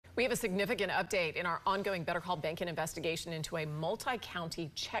We have a significant update in our ongoing Better Call Behnken investigation into a multi-county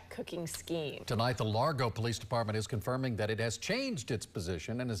check cooking scheme. Tonight, the Largo Police Department is confirming that it has changed its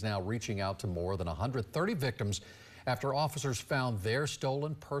position and is now reaching out to more than 130 victims after officers found their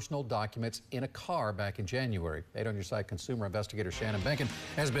stolen personal documents in a car back in January. 8 on Your Side consumer investigator Shannon Behnken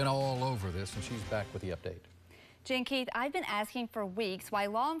has been all over this, and she's back with the update. Jen, Keith, I've been asking for weeks why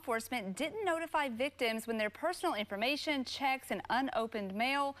law enforcement didn't notify victims when their personal information, checks, and unopened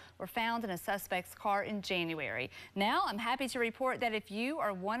mail were found in a suspect's car in January. Now, I'm happy to report that if you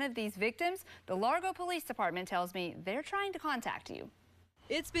are one of these victims, the Largo Police Department tells me they're trying to contact you.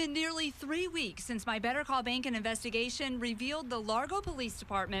 It's been nearly 3 weeks since my Better Call Behnken investigation revealed the Largo Police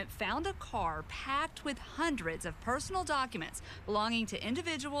Department found a car packed with hundreds of personal documents belonging to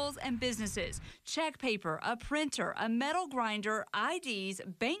individuals and businesses. Check paper, a printer, a metal grinder, IDs,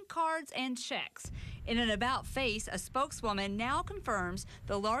 bank cards, and checks. In an about face, a spokeswoman now confirms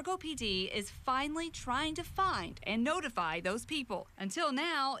the Largo PD is finally trying to find and notify those people. Until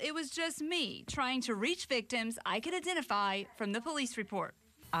now, it was just me trying to reach victims I could identify from the police report.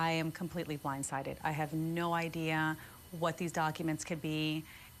 I am completely blindsided. I have no idea what these documents could be,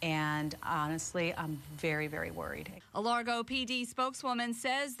 and honestly, I'm very, very worried. A Largo PD spokeswoman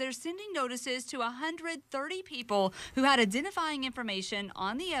says they're sending notices to 130 people who had identifying information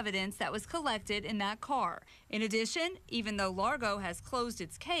on the evidence that was collected in that car. In addition, even though Largo has closed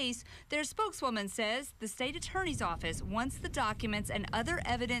its case, their spokeswoman says the state attorney's office wants the documents and other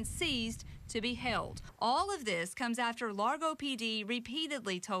evidence seized to be held. All of this comes after Largo PD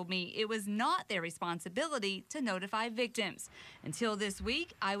repeatedly told me it was not their responsibility to notify victims. Until this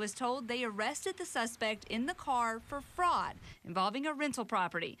week, I was told they arrested the suspect in the car for fraud involving a rental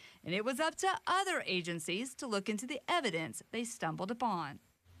property, and it was up to other agencies to look into the evidence they stumbled upon.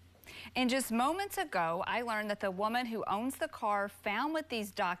 And just moments ago, I learned that the woman who owns the car found with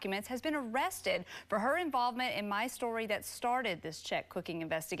these documents has been arrested for her involvement in my story that started this check cooking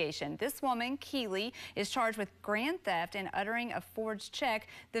investigation. This woman, Keely, is charged with grand theft and uttering a forged check.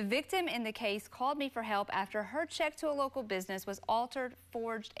 The victim in the case called me for help after her check to a local business was altered,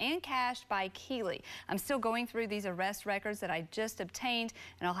 forged, and cashed by Keely. I'm still going through these arrest records that I just obtained,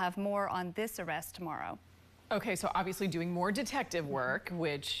 and I'll have more on this arrest tomorrow. Okay, so obviously doing more detective work,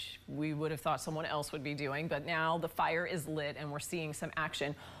 which we would have thought someone else would be doing, but now the fire is lit and we're seeing some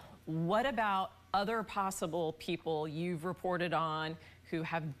action. What about other possible people you've reported on who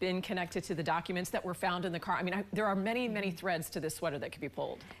have been connected to the documents that were found in the car? I mean, there are many, many threads to this sweater that could be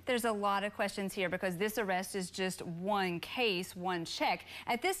pulled. There's a lot of questions here because this arrest is just one case, one check.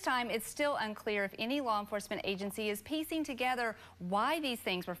 At this time, it's still unclear if any law enforcement agency is piecing together why these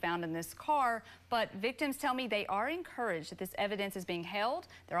things were found in this car, but victims tell me they are encouraged that this evidence is being held.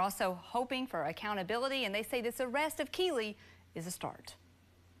 They're also hoping for accountability, and they say this arrest of Keely is a start.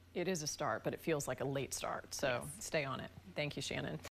 It is a start, but it feels like a late start, so yes. Stay on it. Thank you, Shannon.